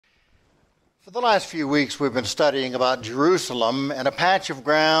For the last few weeks, we've been studying about Jerusalem and a patch of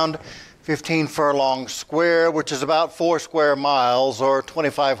ground 15 furlongs square, which is about 4 square miles or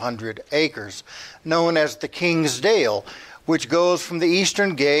 2,500 acres, known as the King's Dale, which goes from the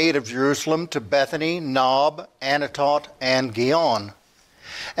eastern gate of Jerusalem to Bethany, Nob, Anatot, and Gihon.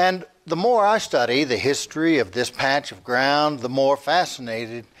 And the more I study the history of this patch of ground, the more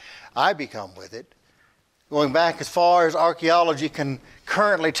fascinated I become with it. Going back as far as archaeology can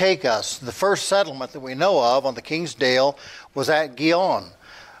currently take us, the first settlement that we know of on the King's Dale was at Gihon,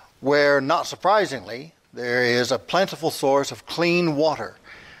 where, not surprisingly, there is a plentiful source of clean water,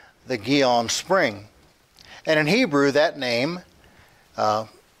 the Gihon Spring. And in Hebrew, that name,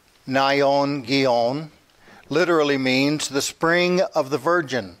 Nayon Gihon, literally means the spring of the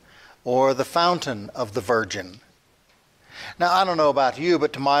virgin, or the fountain of the virgin. Now, I don't know about you,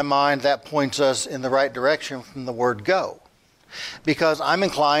 but to my mind, that points us in the right direction from the word go, because I'm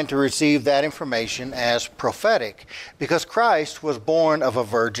inclined to receive that information as prophetic, because Christ was born of a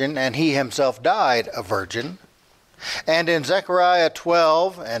virgin and he himself died a virgin. And in Zechariah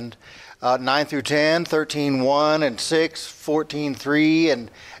 12 and 9 through 10, 13:1 and 6, 14:3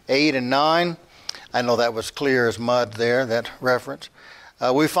 and 8 and 9, I know that was clear as mud there, that reference,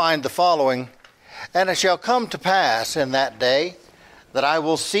 we find the following: "And it shall come to pass in that day that I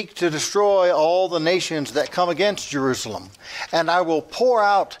will seek to destroy all the nations that come against Jerusalem, and I will pour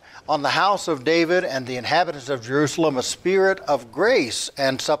out on the house of David and the inhabitants of Jerusalem a spirit of grace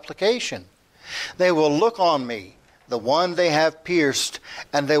and supplication. They will look on me, the one they have pierced,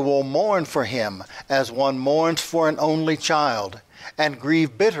 and they will mourn for him as one mourns for an only child, and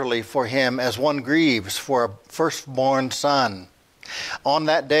grieve bitterly for him as one grieves for a firstborn son. On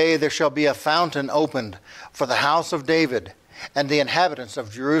that day there shall be a fountain opened for the house of David and the inhabitants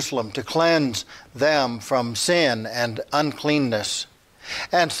of Jerusalem, to cleanse them from sin and uncleanness.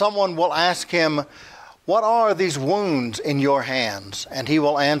 And someone will ask him, 'What are these wounds in your hands?' And he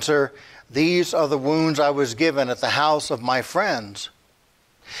will answer, 'These are the wounds I was given at the house of my friends.'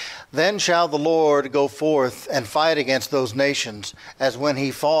 Then shall the Lord go forth and fight against those nations, as when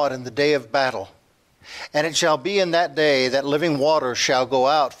he fought in the day of battle. And it shall be in that day that living waters shall go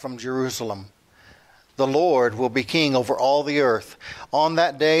out from Jerusalem. The Lord will be king over all the earth. On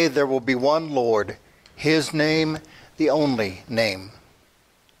that day there will be one Lord, his name the only name."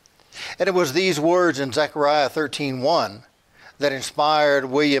 And it was these words in Zechariah 13:1 that inspired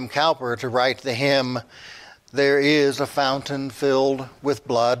William Cowper to write the hymn, "There is a fountain filled with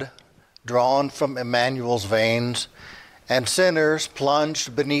blood, drawn from Emmanuel's veins, and sinners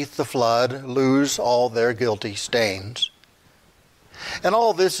plunged beneath the flood lose all their guilty stains." And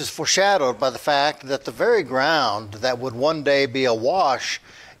all this is foreshadowed by the fact that the very ground that would one day be awash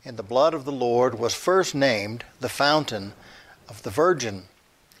in the blood of the Lord was first named the Fountain of the Virgin,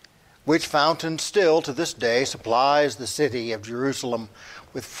 which fountain still to this day supplies the city of Jerusalem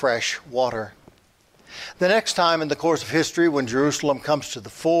with fresh water. The next time in the course of history when Jerusalem comes to the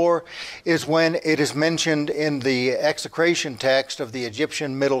fore is when it is mentioned in the execration text of the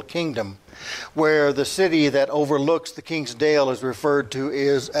Egyptian Middle Kingdom, where the city that overlooks the King's Dale is referred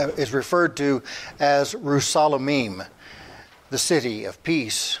to as Rusalamim, the city of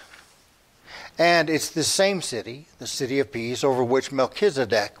peace. And it's this same city, the city of peace, over which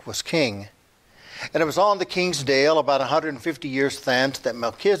Melchizedek was king. And it was on the King's Dale, about 150 years thence, that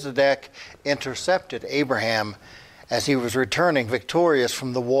Melchizedek intercepted Abraham as he was returning victorious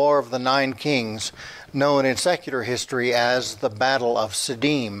from the War of the Nine Kings, known in secular history as the Battle of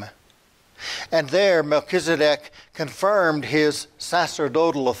Siddim. And there Melchizedek confirmed his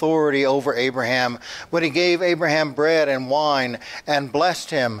sacerdotal authority over Abraham when he gave Abraham bread and wine and blessed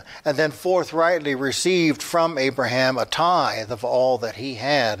him, and then forthrightly received from Abraham a tithe of all that he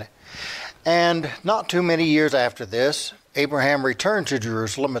had. And not too many years after this, Abraham returned to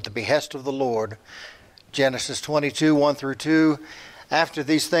Jerusalem at the behest of the Lord. Genesis 22, 1 through 2. "After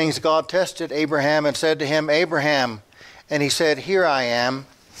these things God tested Abraham and said to him, 'Abraham,' and he said, 'Here I am.'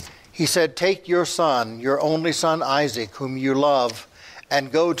 He said, 'Take your son, your only son Isaac, whom you love,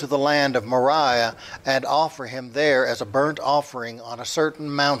 and go to the land of Moriah and offer him there as a burnt offering on a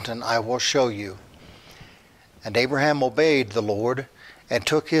certain mountain I will show you.' And Abraham obeyed the Lord, and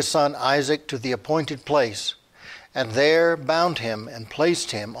took his son Isaac to the appointed place, and there bound him and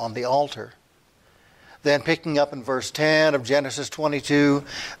placed him on the altar." Then picking up in verse 10 of Genesis 22,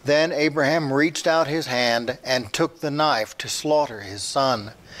 "Then Abraham reached out his hand and took the knife to slaughter his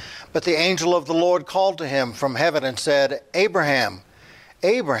son. But the angel of the Lord called to him from heaven and said, 'Abraham,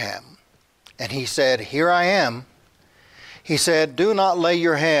 Abraham.' And he said, 'Here I am.' He said, 'Do not lay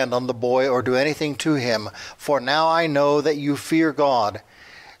your hand on the boy or do anything to him, for now I know that you fear God,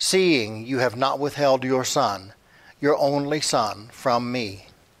 seeing you have not withheld your son, your only son, from me."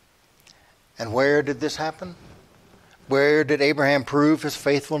 And where did this happen? Where did Abraham prove his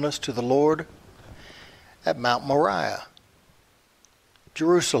faithfulness to the Lord? At Mount Moriah,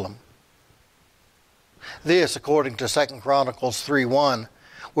 Jerusalem. This, according to 2 Chronicles 3:1,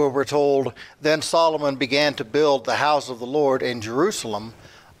 where we're told, "Then Solomon began to build the house of the Lord in Jerusalem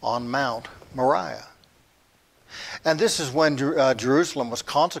on Mount Moriah." And this is when Jerusalem was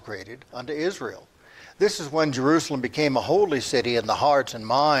consecrated unto Israel. This is when Jerusalem became a holy city in the hearts and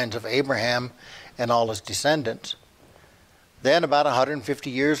minds of Abraham and all his descendants. Then, about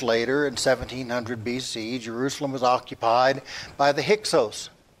 150 years later, in 1700 BC, Jerusalem was occupied by the Hyksos,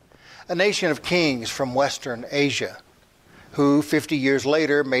 a nation of kings from Western Asia, who 50 years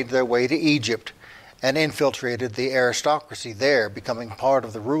later made their way to Egypt and infiltrated the aristocracy there, becoming part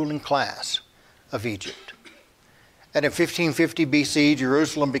of the ruling class of Egypt. And in 1550 BC,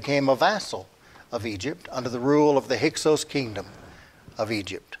 Jerusalem became a vassal of Egypt under the rule of the Hyksos kingdom of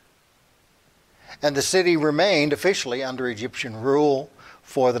Egypt. And the city remained officially under Egyptian rule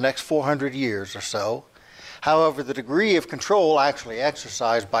for the next 400 years or so. However, the degree of control actually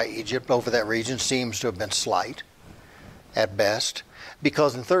exercised by Egypt over that region seems to have been slight, at best,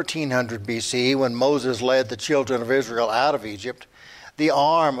 because in 1300 BC, when Moses led the children of Israel out of Egypt, the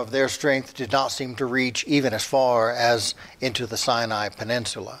arm of their strength did not seem to reach even as far as into the Sinai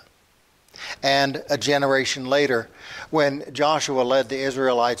Peninsula. And a generation later, when Joshua led the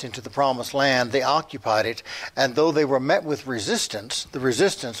Israelites into the Promised Land, they occupied it, and though they were met with resistance, the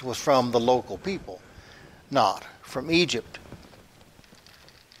resistance was from the local people, not from Egypt.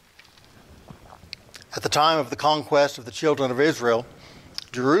 At the time of the conquest of the children of Israel,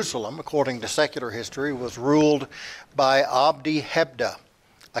 Jerusalem, according to secular history, was ruled by Abdi-Hebda,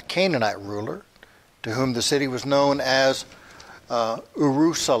 a Canaanite ruler, to whom the city was known as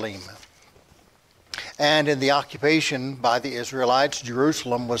Urushalim. And in the occupation by the Israelites,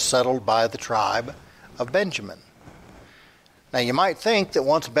 Jerusalem was settled by the tribe of Benjamin. Now you might think that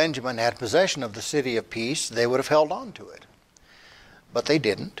once Benjamin had possession of the city of peace, they would have held on to it. But they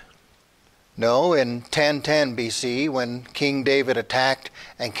didn't. No, in 1010 BC, when King David attacked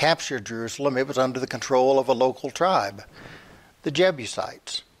and captured Jerusalem, it was under the control of a local tribe, the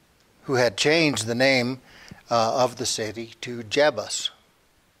Jebusites, who had changed the name of the city to Jebus.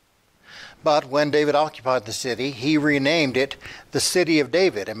 But when David occupied the city, he renamed it the City of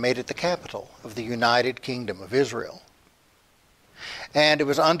David and made it the capital of the United Kingdom of Israel. And it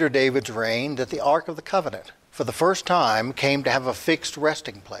was under David's reign that the Ark of the Covenant, for the first time, came to have a fixed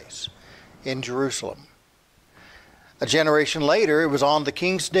resting place in Jerusalem. A generation later, it was on the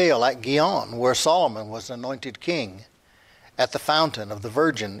King's Dale at Gihon, where Solomon was anointed king, at the fountain of the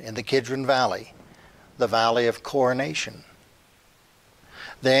Virgin in the Kidron Valley, the Valley of Coronation.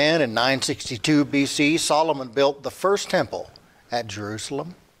 Then, in 962 BC, Solomon built the first temple at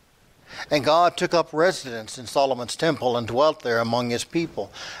Jerusalem, and God took up residence in Solomon's temple and dwelt there among his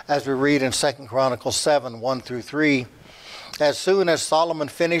people. As we read in 2 Chronicles 7, 1-3, "As soon as Solomon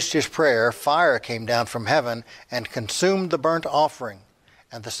finished his prayer, fire came down from heaven and consumed the burnt offering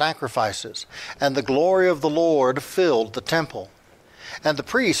and the sacrifices, and the glory of the Lord filled the temple. And the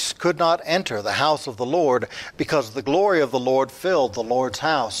priests could not enter the house of the Lord, because the glory of the Lord filled the Lord's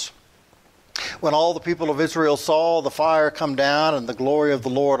house. When all the people of Israel saw the fire come down and the glory of the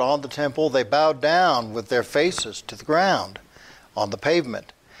Lord on the temple, they bowed down with their faces to the ground on the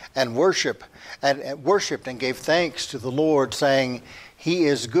pavement and worshipped and gave thanks to the Lord, saying, 'He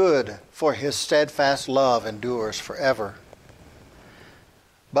is good, for his steadfast love endures forever.'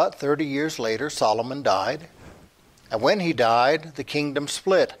 But 30 years later, Solomon died. And when he died, the kingdom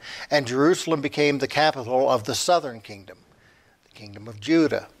split, and Jerusalem became the capital of the southern kingdom, the kingdom of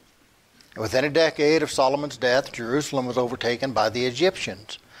Judah. And within a decade of Solomon's death, Jerusalem was overtaken by the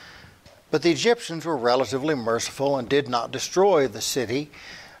Egyptians. But the Egyptians were relatively merciful and did not destroy the city,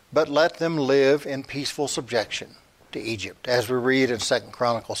 but let them live in peaceful subjection to Egypt, as we read in 2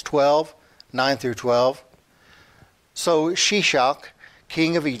 Chronicles 12, 9-12. So Shishak,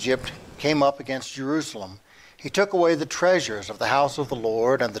 king of Egypt, came up against Jerusalem. He took away the treasures of the house of the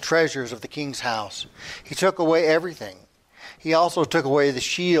Lord and the treasures of the king's house. He took away everything. He also took away the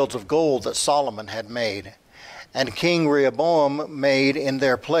shields of gold that Solomon had made. And King Rehoboam made in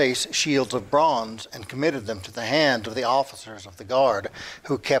their place shields of bronze and committed them to the hand of the officers of the guard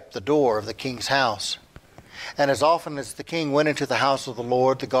who kept the door of the king's house. And as often as the king went into the house of the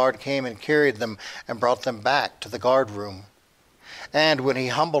Lord, the guard came and carried them and brought them back to the guard room. And when he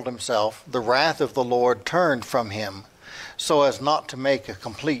humbled himself, the wrath of the Lord turned from him, so as not to make a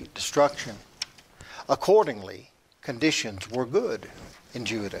complete destruction. Accordingly, conditions were good in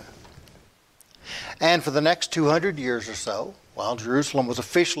Judah. And for the next 200 years or so, while Jerusalem was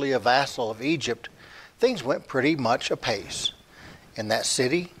officially a vassal of Egypt, things went pretty much apace in that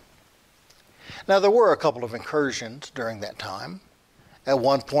city. Now, there were a couple of incursions during that time. At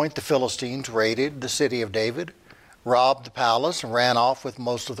one point, the Philistines raided the city of David, robbed the palace, and ran off with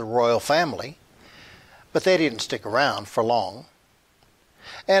most of the royal family. But they didn't stick around for long.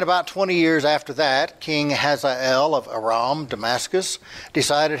 And about 20 years after that, King Hazael of Aram, Damascus,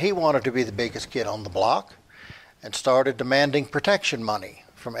 decided he wanted to be the biggest kid on the block and started demanding protection money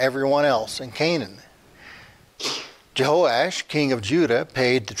from everyone else in Canaan. Jehoash, king of Judah,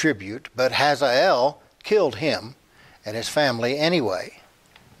 paid the tribute, but Hazael killed him and his family anyway.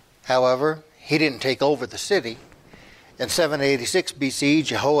 However, he didn't take over the city. In 786 BC,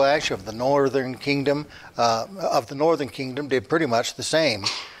 Jehoash of the northern kingdom did pretty much the same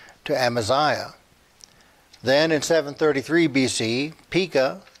to Amaziah. Then in 733 BC,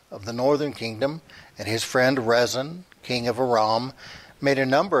 Pekah of the northern kingdom and his friend Rezin, king of Aram, made a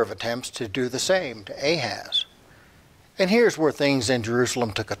number of attempts to do the same to Ahaz. And here's where things in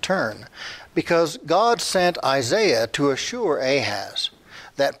Jerusalem took a turn, because God sent Isaiah to assure Ahaz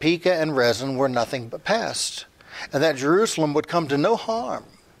that Pekah and Rezin were nothing but pests, and that Jerusalem would come to no harm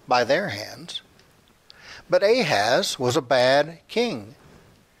by their hands. But Ahaz was a bad king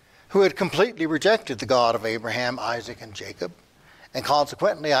who had completely rejected the God of Abraham, Isaac, and Jacob, and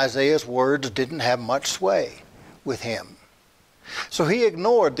consequently Isaiah's words didn't have much sway with him. So he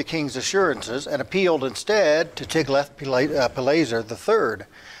ignored the king's assurances and appealed instead to Tiglath-Pileser III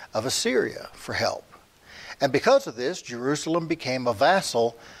of Assyria for help. And because of this, Jerusalem became a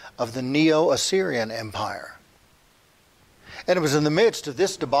vassal of the Neo-Assyrian Empire. And it was in the midst of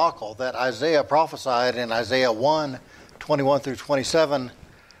this debacle that Isaiah prophesied in Isaiah 1:21 through 27,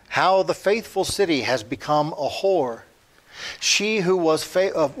 how the faithful city has become a whore. She who was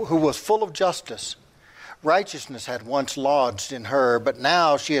full of justice, righteousness had once lodged in her, but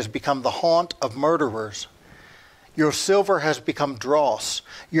now she has become the haunt of murderers. Your silver has become dross,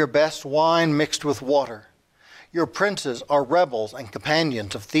 your best wine mixed with water. Your princes are rebels and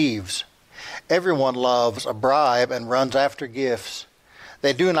companions of thieves. Everyone loves a bribe and runs after gifts.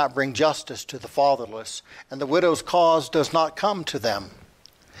 They do not bring justice to the fatherless, and the widow's cause does not come to them.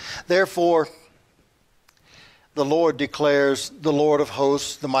 Therefore, the Lord declares, the Lord of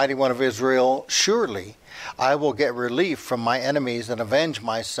hosts, the mighty one of Israel, surely I will get relief from my enemies and avenge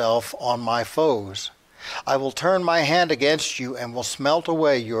myself on my foes. I will turn my hand against you and will smelt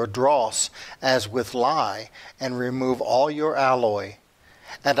away your dross as with lye and remove all your alloy.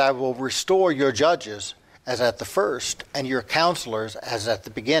 And I will restore your judges as at the first and your counselors as at the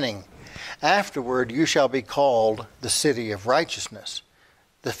beginning. Afterward you shall be called the city of righteousness,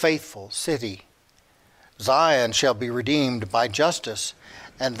 the faithful city. Zion shall be redeemed by justice,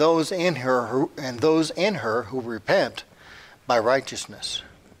 and those in her who repent by righteousness.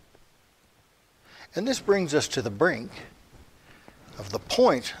 And this brings us to the brink of the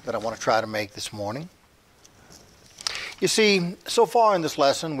point that I want to try to make this morning. You see, so far in this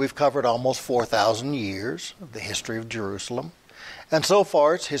lesson, we've covered almost 4,000 years of the history of Jerusalem, and so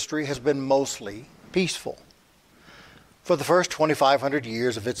far its history has been mostly peaceful. For the first 2,500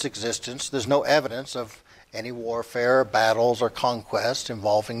 years of its existence, there's no evidence of any warfare, battles, or conquest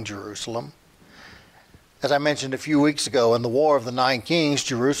involving Jerusalem. As I mentioned a few weeks ago, in the War of the Nine Kings,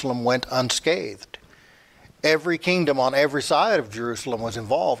 Jerusalem went unscathed. Every kingdom on every side of Jerusalem was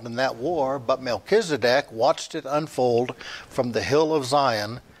involved in that war, but Melchizedek watched it unfold from the hill of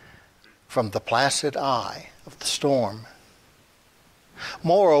Zion, from the placid eye of the storm.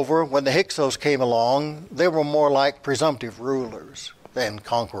 Moreover, when the Hyksos came along, they were more like presumptive rulers than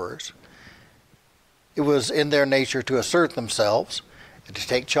conquerors. It was in their nature to assert themselves and to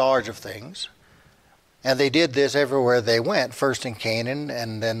take charge of things. And they did this everywhere they went, first in Canaan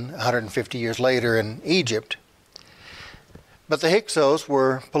and then 150 years later in Egypt. But the Hyksos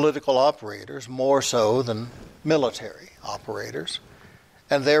were political operators more so than military operators.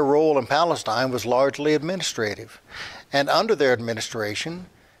 And their role in Palestine was largely administrative. And under their administration,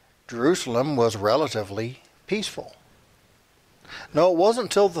 Jerusalem was relatively peaceful. No, it wasn't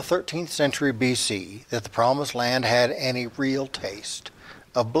until the 13th century BC that the Promised Land had any real taste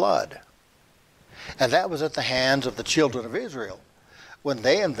of blood. And that was at the hands of the children of Israel when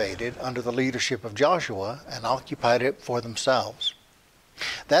they invaded under the leadership of Joshua and occupied it for themselves.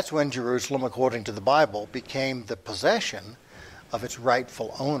 That's when Jerusalem, according to the Bible, became the possession of its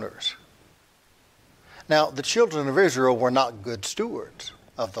rightful owners. Now, the children of Israel were not good stewards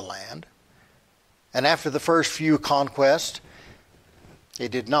of the land, and after the first few conquests, they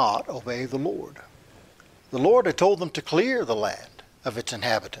did not obey the Lord. The Lord had told them to clear the land of its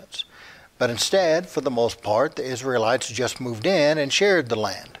inhabitants. But instead, for the most part, the Israelites just moved in and shared the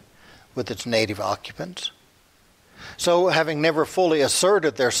land with its native occupants. So, having never fully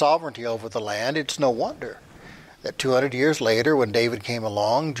asserted their sovereignty over the land, it's no wonder that 200 years later, when David came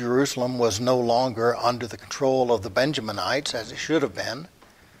along, Jerusalem was no longer under the control of the Benjaminites, as it should have been,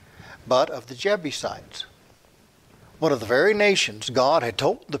 but of the Jebusites, one of the very nations God had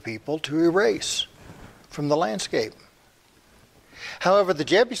told the people to erase from the landscape. However, the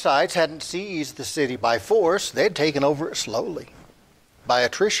Jebusites hadn't seized the city by force. They had taken over it slowly, by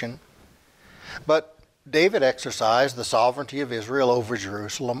attrition. But David exercised the sovereignty of Israel over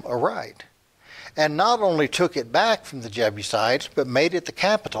Jerusalem aright, and not only took it back from the Jebusites, but made it the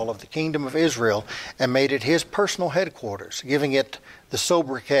capital of the kingdom of Israel and made it his personal headquarters, giving it the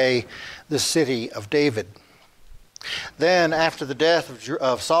sobriquet, the City of David. Then, after the death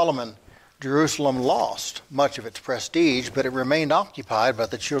of Solomon, Jerusalem lost much of its prestige, but it remained occupied by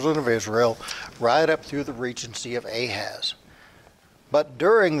the children of Israel right up through the regency of Ahaz. But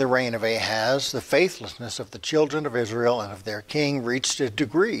during the reign of Ahaz, the faithlessness of the children of Israel and of their king reached a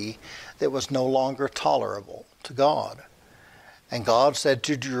degree that was no longer tolerable to God. And God said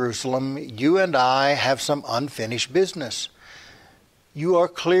to Jerusalem, "You and I have some unfinished business. You are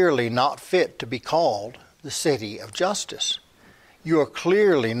clearly not fit to be called the city of justice. You are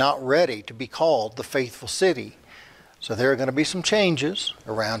clearly not ready to be called the faithful city. So there are going to be some changes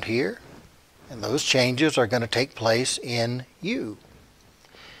around here, and those changes are going to take place in you."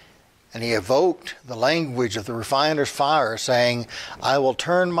 And he evoked the language of the refiner's fire, saying, "I will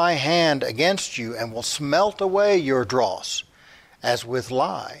turn my hand against you and will smelt away your dross as with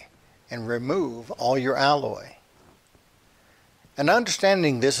lye, and remove all your alloy." And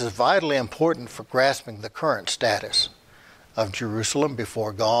understanding this is vitally important for grasping the current status of Jerusalem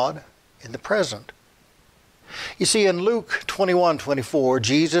before God in the present. You see, in Luke 21:24,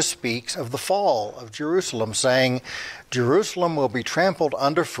 Jesus speaks of the fall of Jerusalem, saying, "Jerusalem will be trampled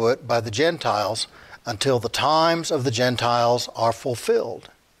underfoot by the Gentiles until the times of the Gentiles are fulfilled."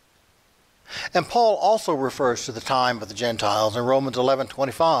 And Paul also refers to the time of the Gentiles in Romans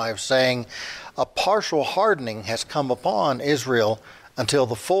 11:25, saying, "A partial hardening has come upon Israel until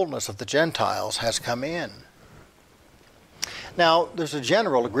the fullness of the Gentiles has come in." Now, there's a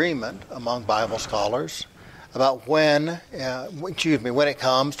general agreement among Bible scholars about when it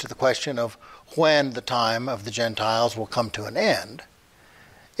comes to the question of when the time of the Gentiles will come to an end.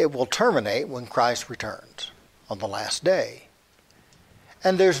 It will terminate when Christ returns on the last day.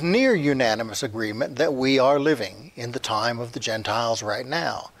 And there's near unanimous agreement that we are living in the time of the Gentiles right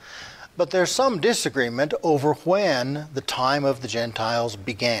now. But there's some disagreement over when the time of the Gentiles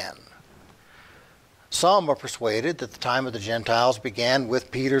began. Some are persuaded that the time of the Gentiles began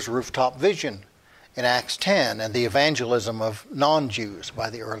with Peter's rooftop vision in Acts 10 and the evangelism of non-Jews by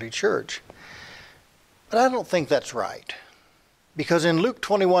the early church. But I don't think that's right. Because in Luke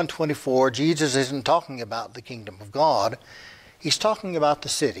 21:24, Jesus isn't talking about the kingdom of God. He's talking about the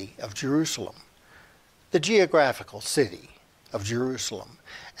city of Jerusalem, the geographical city of Jerusalem.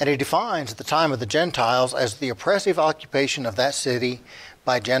 And he defines the time of the Gentiles as the oppressive occupation of that city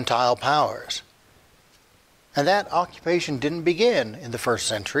by Gentile powers. And that occupation didn't begin in the first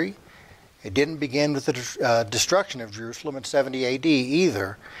century. It didn't begin with the destruction of Jerusalem in 70 AD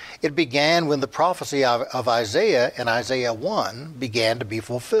either. It began when the prophecy of Isaiah in Isaiah 1 began to be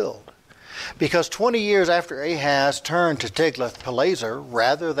fulfilled. Because 20 years after Ahaz turned to Tiglath-Pileser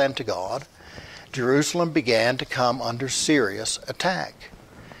rather than to God, Jerusalem began to come under serious attack.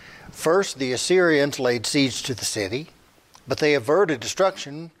 First, the Assyrians laid siege to the city, but they averted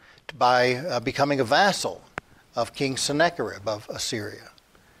destruction by becoming a vassal of King Sennacherib of Assyria.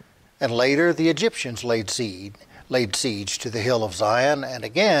 And later the Egyptians laid siege to the hill of Zion, and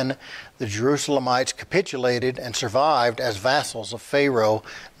again the Jerusalemites capitulated and survived as vassals of Pharaoh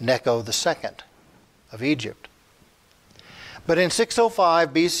Necho II of Egypt. But in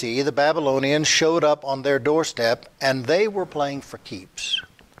 605 BC, the Babylonians showed up on their doorstep, and they were playing for keeps.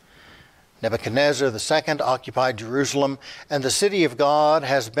 Nebuchadnezzar II occupied Jerusalem, and the city of God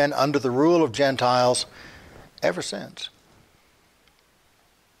has been under the rule of Gentiles ever since.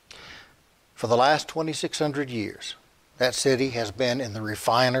 For the last 2,600 years, that city has been in the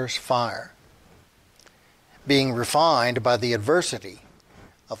refiner's fire, being refined by the adversity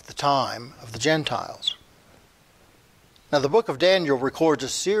of the time of the Gentiles. Now, the book of Daniel records a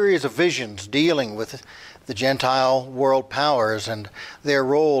series of visions dealing with the Gentile world powers and their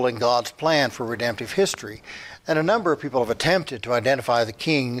role in God's plan for redemptive history. And a number of people have attempted to identify the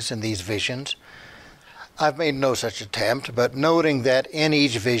kings in these visions. I've made no such attempt, but noting that in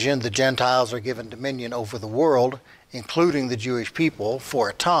each vision the Gentiles are given dominion over the world including the Jewish people, for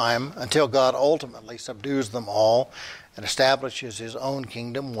a time until God ultimately subdues them all and establishes his own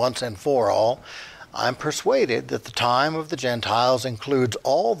kingdom once and for all, I'm persuaded that the time of the Gentiles includes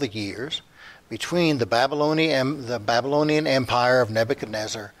all the years between the Babylonian Empire of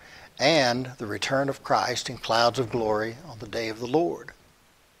Nebuchadnezzar and the return of Christ in clouds of glory on the day of the Lord,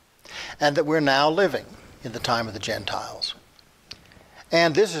 and that we're now living in the time of the Gentiles.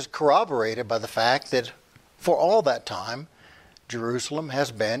 And this is corroborated by the fact that for all that time, Jerusalem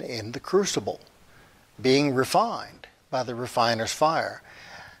has been in the crucible, being refined by the refiner's fire.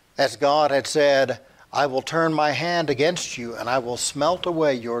 As God had said, I will turn my hand against you, and I will smelt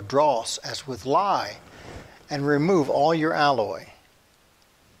away your dross as with lye, and remove all your alloy.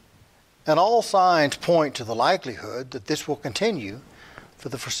 And all signs point to the likelihood that this will continue for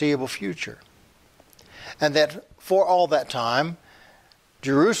the foreseeable future. And that for all that time,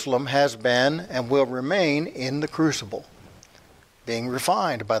 Jerusalem has been and will remain in the crucible, being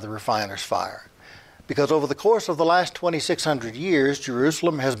refined by the refiner's fire. Because over the course of the last 2,600 years,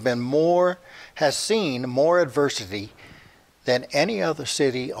 Jerusalem has seen more adversity than any other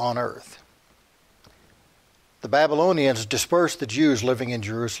city on earth. The Babylonians dispersed the Jews living in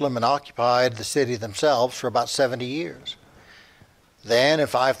Jerusalem and occupied the city themselves for about 70 years. Then, in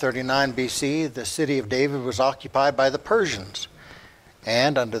 539 BC, the city of David was occupied by the Persians.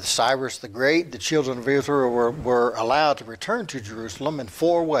 And under Cyrus the Great, the children of Israel were allowed to return to Jerusalem in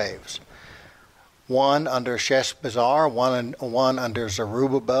 4 waves. One under Sheshbazzar, one under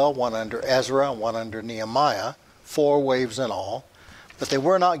Zerubbabel, one under Ezra, one under Nehemiah, 4 waves in all, but they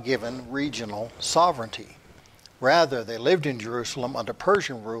were not given regional sovereignty. Rather, they lived in Jerusalem under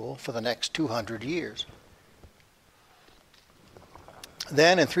Persian rule for the next 200 years.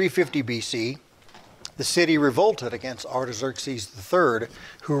 Then in 350 BC, the city revolted against Artaxerxes III,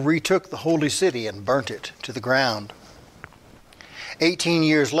 who retook the holy city and burnt it to the ground. 18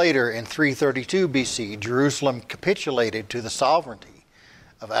 years later, in 332 BC, Jerusalem capitulated to the sovereignty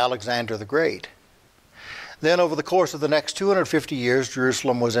of Alexander the Great. Then, over the course of the next 250 years,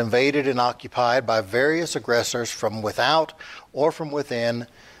 Jerusalem was invaded and occupied by various aggressors from without or from within,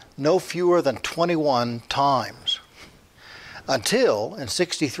 no fewer than 21 times. Until, in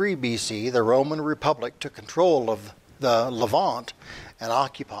 63 BC, the Roman Republic took control of the Levant and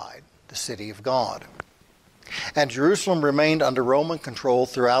occupied the city of God. And Jerusalem remained under Roman control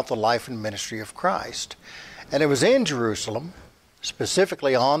throughout the life and ministry of Christ. And it was in Jerusalem,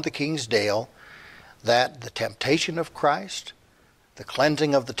 specifically on the King's Dale, that the temptation of Christ, the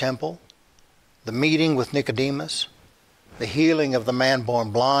cleansing of the temple, the meeting with Nicodemus, the healing of the man born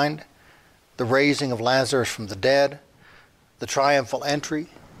blind, the raising of Lazarus from the dead, the triumphal entry,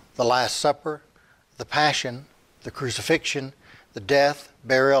 the Last Supper, the Passion, the Crucifixion, the death,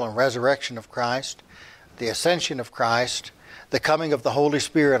 burial, and resurrection of Christ, the ascension of Christ, the coming of the Holy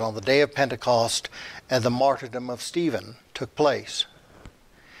Spirit on the day of Pentecost, and the martyrdom of Stephen took place.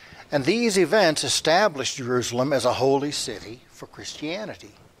 And these events established Jerusalem as a holy city for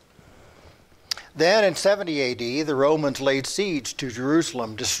Christianity. Then in 70 AD, the Romans laid siege to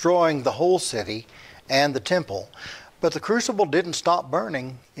Jerusalem, destroying the whole city and the temple. But the crucible didn't stop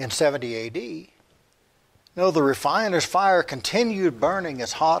burning in 70 AD. No, the refiner's fire continued burning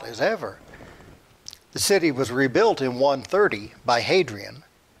as hot as ever. The city was rebuilt in 130 by Hadrian,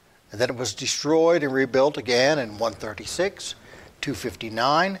 and then it was destroyed and rebuilt again in 136,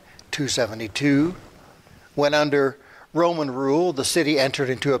 259, 272. When under Roman rule, the city entered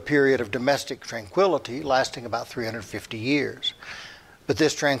into a period of domestic tranquility lasting about 350 years. But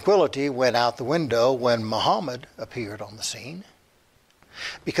this tranquility went out the window when Muhammad appeared on the scene,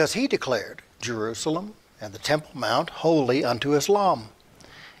 because he declared Jerusalem and the Temple Mount holy unto Islam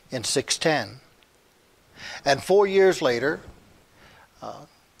in 610. And 4 years later,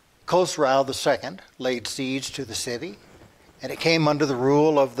 Khosrau II laid siege to the city, and it came under the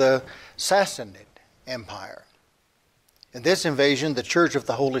rule of the Sassanid Empire. In this invasion, the Church of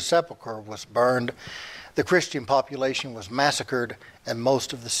the Holy Sepulchre was burned, the Christian population was massacred, and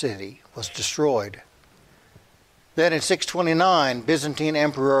most of the city was destroyed. Then in 629, Byzantine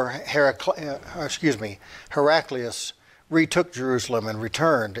Emperor Heraclius retook Jerusalem and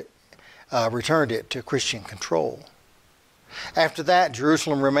returned it to Christian control. After that,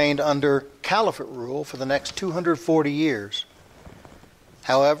 Jerusalem remained under caliphate rule for the next 240 years.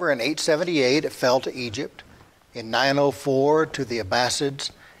 However, in 878 it fell to Egypt, in 904 to the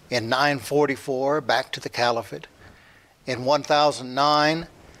Abbasids, in 944 back to the caliphate. In 1009,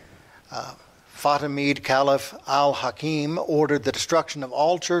 Fatimid Caliph al-Hakim ordered the destruction of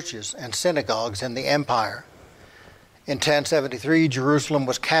all churches and synagogues in the empire. In 1073, Jerusalem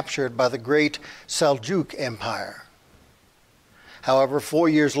was captured by the great Seljuk Empire, However, 4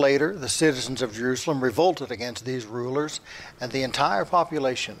 years later, the citizens of Jerusalem revolted against these rulers, and the entire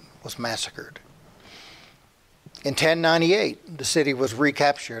population was massacred. In 1098, the city was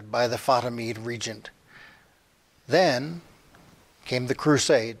recaptured by the Fatimid regent. Then came the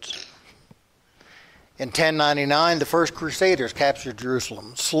Crusades. In 1099, the first Crusaders captured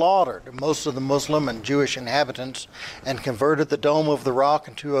Jerusalem, slaughtered most of the Muslim and Jewish inhabitants, and converted the Dome of the Rock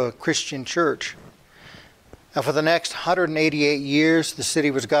into a Christian church. And for the next 188 years, the city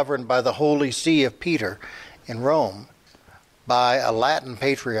was governed by the Holy See of Peter in Rome, by a Latin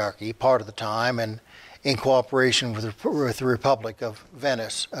patriarchy part of the time, and in cooperation with the Republic of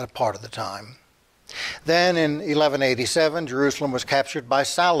Venice a part of the time. Then in 1187, Jerusalem was captured by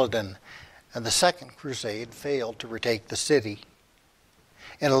Saladin, and the Second Crusade failed to retake the city.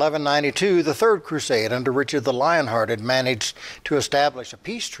 In 1192, the Third Crusade under Richard the Lionhearted managed to establish a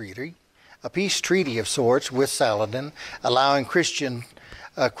peace treaty of sorts with Saladin, allowing Christian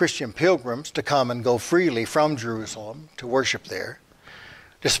pilgrims to come and go freely from Jerusalem to worship there.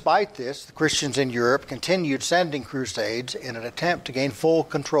 Despite this, the Christians in Europe continued sending crusades in an attempt to gain full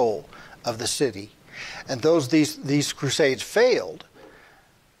control of the city. And though these crusades failed,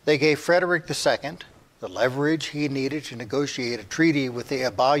 they gave Frederick II the leverage he needed to negotiate a treaty with the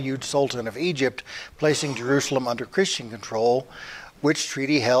Ayyubid Sultan of Egypt, placing Jerusalem under Christian control, which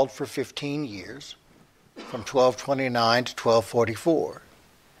treaty held for 15 years, from 1229 to 1244.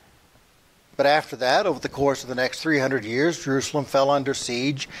 But after that, over the course of the next 300 years, Jerusalem fell under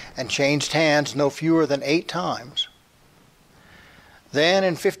siege and changed hands no fewer than 8 times. Then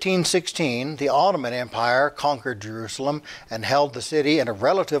in 1516, the Ottoman Empire conquered Jerusalem and held the city in a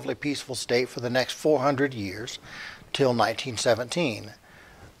relatively peaceful state for the next 400 years, till 1917.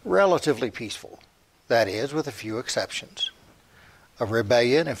 Relatively peaceful, that is, with a few exceptions. A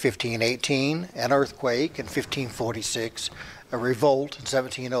rebellion in 1518, an earthquake in 1546, a revolt in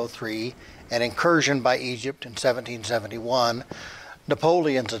 1703, an incursion by Egypt in 1771,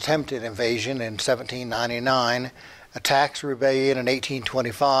 Napoleon's attempted invasion in 1799, a tax rebellion in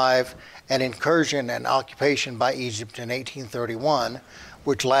 1825, an incursion and occupation by Egypt in 1831,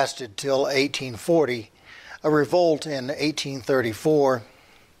 which lasted till 1840, a revolt in 1834,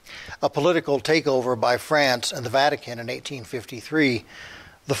 a political takeover by France and the Vatican in 1853,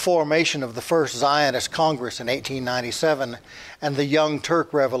 the formation of the First Zionist Congress in 1897, and the Young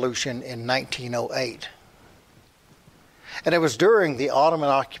Turk Revolution in 1908. And it was during the Ottoman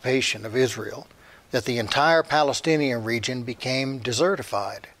occupation of Israel that the entire Palestinian region became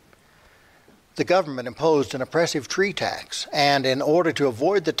desertified. The government imposed an oppressive tree tax, and in order to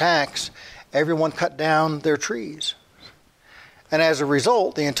avoid the tax, everyone cut down their trees. And as a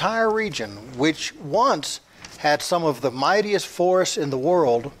result, the entire region, which once had some of the mightiest forests in the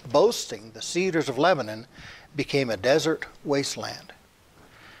world, boasting the cedars of Lebanon, became a desert wasteland.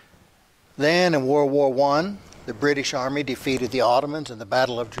 Then in World War I, the British Army defeated the Ottomans in the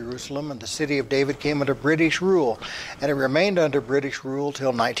Battle of Jerusalem, and the city of David came under British rule, and it remained under British rule till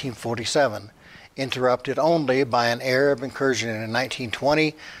 1947, interrupted only by an Arab incursion in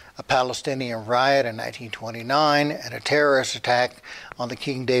 1920, a Palestinian riot in 1929, and a terrorist attack on the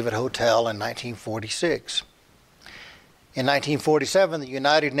King David Hotel in 1946. In 1947, the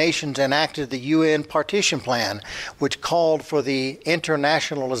United Nations enacted the UN Partition Plan, which called for the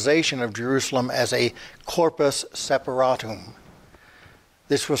internationalization of Jerusalem as a corpus separatum.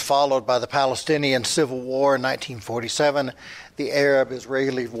 This was followed by the Palestinian Civil War in 1947, the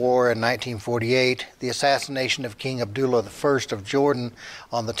Arab-Israeli War in 1948, the assassination of King Abdullah I of Jordan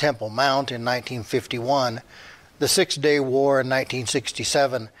on the Temple Mount in 1951, the Six-Day War in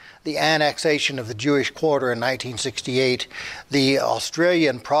 1967, the annexation of the Jewish Quarter in 1968, the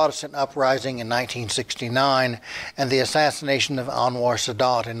Australian Protestant Uprising in 1969, and the assassination of Anwar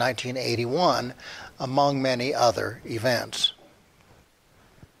Sadat in 1981, among many other events.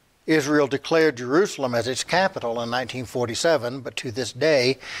 Israel declared Jerusalem as its capital in 1947, but to this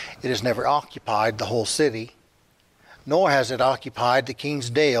day it has never occupied the whole city, nor has it occupied the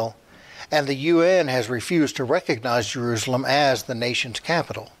King's Dale, and the UN has refused to recognize Jerusalem as the nation's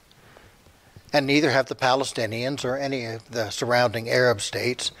capital. And neither have the Palestinians or any of the surrounding Arab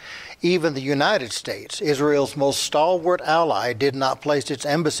states. Even the United States, Israel's most stalwart ally, did not place its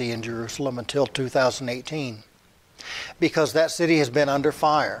embassy in Jerusalem until 2018, because that city has been under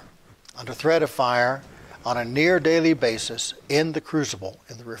fire, under threat of fire, on a near daily basis in the crucible,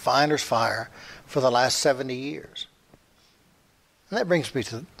 in the refiner's fire, for the last 70 years. And that brings me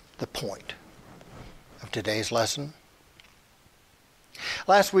to the point of today's lesson.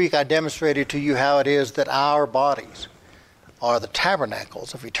 Last week I demonstrated to you how it is that our bodies are the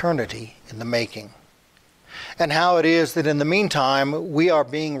tabernacles of eternity in the making. and how it is that in the meantime we are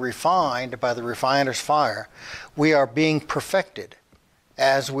being refined by the refiner's fire. We are being perfected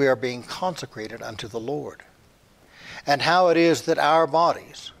as we are being consecrated unto the Lord. And how it is that our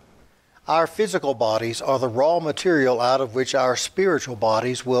bodies, our physical bodies, are the raw material out of which our spiritual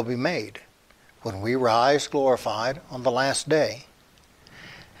bodies will be made when we rise glorified on the last day.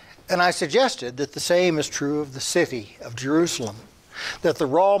 And I suggested that the same is true of the city of Jerusalem, that the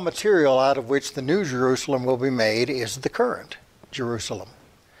raw material out of which the new Jerusalem will be made is the current Jerusalem.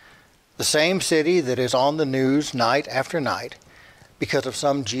 The same city that is on the news night after night because of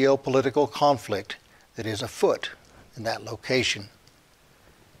some geopolitical conflict that is afoot in that location.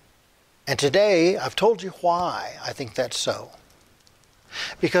 And today I've told you why I think that's so.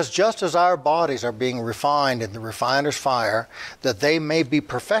 Because just as our bodies are being refined in the refiner's fire, that they may be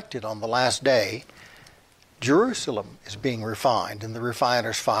perfected on the last day, Jerusalem is being refined in the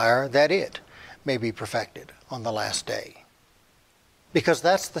refiner's fire, that it may be perfected on the last day. Because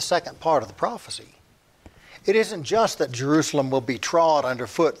that's the second part of the prophecy. It isn't just that Jerusalem will be trod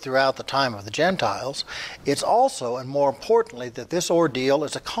underfoot throughout the time of the Gentiles. It's also, and more importantly, that this ordeal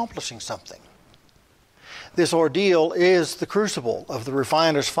is accomplishing something. This ordeal is the crucible of the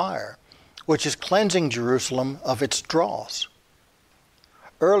refiner's fire, which is cleansing Jerusalem of its dross.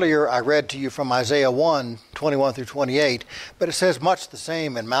 Earlier I read to you from Isaiah 1, 21 through 28, but it says much the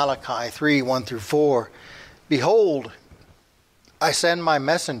same in Malachi 3, 1 through 4. Behold, I send my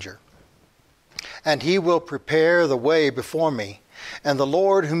messenger, and he will prepare the way before me. And the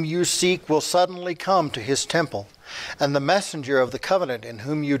Lord whom you seek will suddenly come to his temple, and the messenger of the covenant in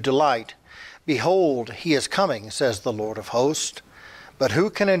whom you delight. Behold, he is coming, says the Lord of hosts. But who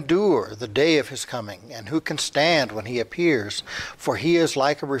can endure the day of his coming, and who can stand when he appears? For he is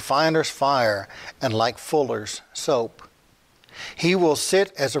like a refiner's fire, and like fuller's soap. He will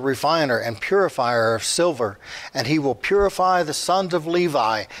sit as a refiner and purifier of silver, and he will purify the sons of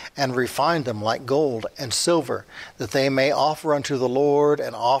Levi, and refine them like gold and silver, that they may offer unto the Lord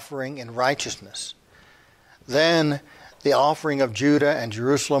an offering in righteousness. Then the offering of Judah and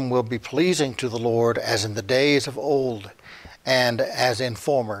Jerusalem will be pleasing to the Lord, as in the days of old, and as in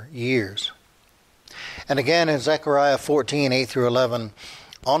former years. And again in Zechariah 14, 8 through 11,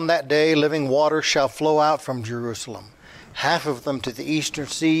 on that day living waters shall flow out from Jerusalem, half of them to the eastern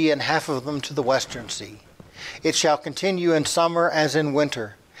sea, and half of them to the western sea. It shall continue in summer as in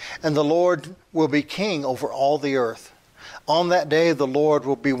winter, and the Lord will be king over all the earth. On that day the Lord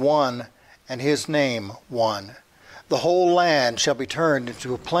will be one, and his name one. The whole land shall be turned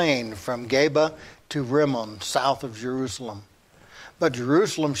into a plain from Geba to Rimmon, south of Jerusalem. But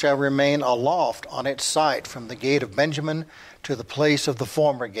Jerusalem shall remain aloft on its site from the gate of Benjamin to the place of the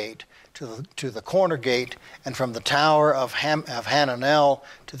former gate, to the corner gate, and from the tower of Hananel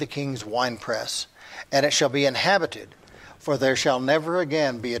to the king's winepress. And it shall be inhabited, for there shall never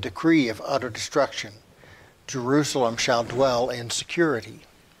again be a decree of utter destruction. Jerusalem shall dwell in security.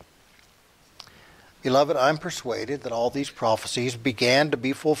 Beloved, I'm persuaded that all these prophecies began to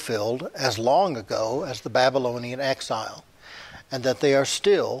be fulfilled as long ago as the Babylonian exile, and that they are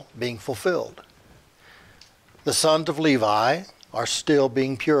still being fulfilled. The sons of Levi are still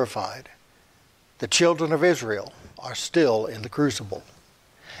being purified. The children of Israel are still in the crucible.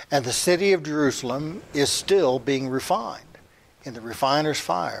 And the city of Jerusalem is still being refined in the refiner's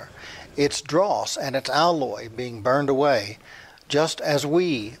fire, its dross and its alloy being burned away, just as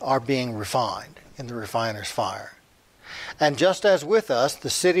we are being refined in the refiner's fire. And just as with us, the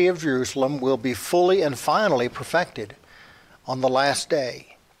city of Jerusalem will be fully and finally perfected on the last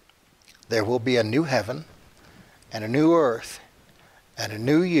day. There will be a new heaven and a new earth and a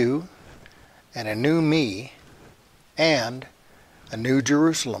new you and a new me and a new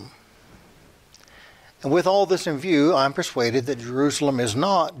Jerusalem. And with all this in view, I'm persuaded that Jerusalem is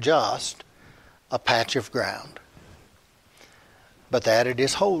not just a patch of ground, but that it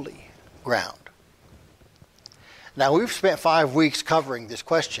is holy ground. Now, we've spent 5 weeks covering this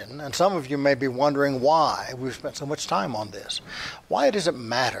question, and some of you may be wondering why we've spent so much time on this. Why does it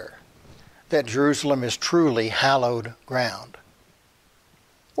matter that Jerusalem is truly hallowed ground?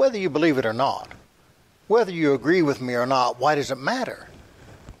 Whether you believe it or not, whether you agree with me or not, why does it matter?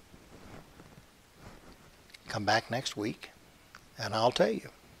 Come back next week, and I'll tell you.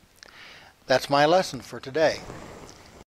 That's my lesson for today.